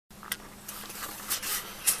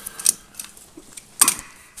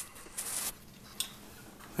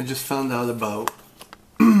I just found out about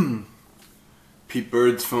Pete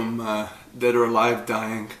Birds from Dead or Alive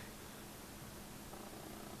dying.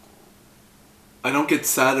 I don't get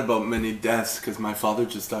sad about many deaths because my father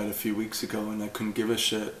just died a few weeks ago and I couldn't give a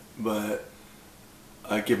shit, but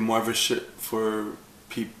I give more of a shit for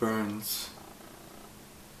Pete Burns.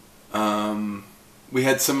 We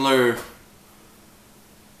had similar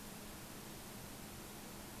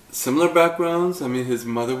backgrounds. I mean, his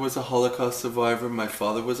mother was a Holocaust survivor, my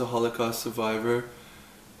father was a Holocaust survivor,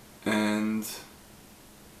 and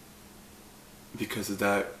because of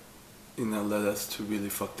that, led us to really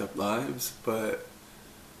fucked up lives. But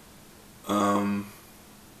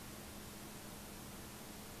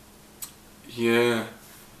yeah,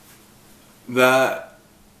 that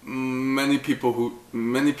many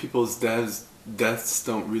people's deaths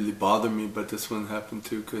don't really bother me, but this one happened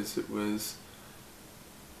too because it was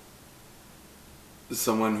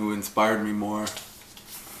someone who inspired me more,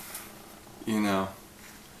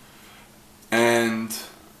 and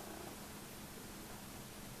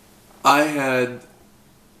I had,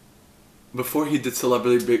 before he did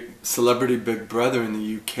Celebrity Big Brother in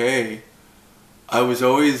the UK, I was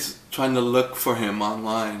always trying to look for him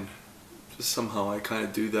online. Just somehow I kind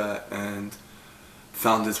of do that, and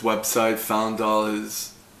found his website, found all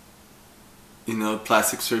his,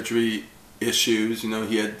 plastic surgery issues.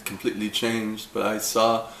 He had completely changed, but I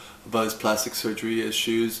saw about his plastic surgery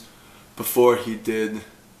issues before he did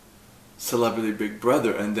Celebrity Big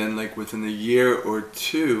Brother, and then like within a year or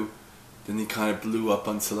two, then he kind of blew up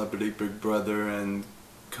on Celebrity Big Brother and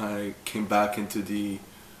kind of came back into the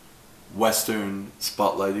Western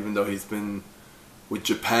spotlight, even though he's been with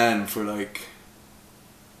Japan for like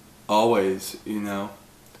always,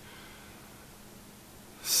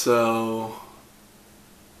 So,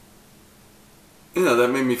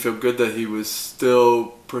 that made me feel good that he was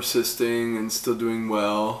still persisting and still doing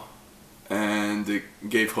well, and it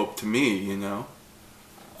gave hope to me,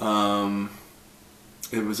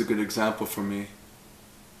 It was a good example for me.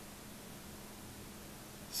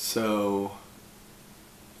 So,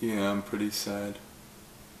 yeah, I'm pretty sad.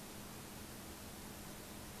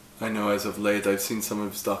 I know as of late I've seen some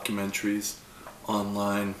of his documentaries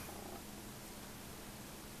online.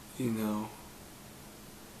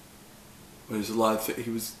 There's a lot of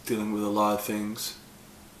he was dealing with a lot of things.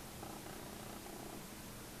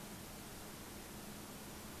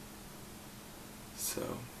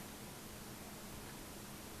 So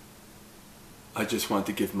I just want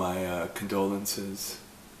to give my condolences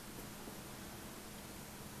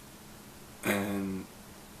and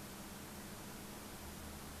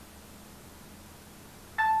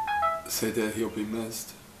say that he'll be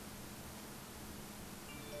missed.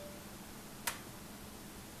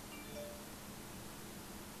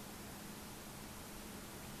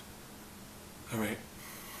 All right.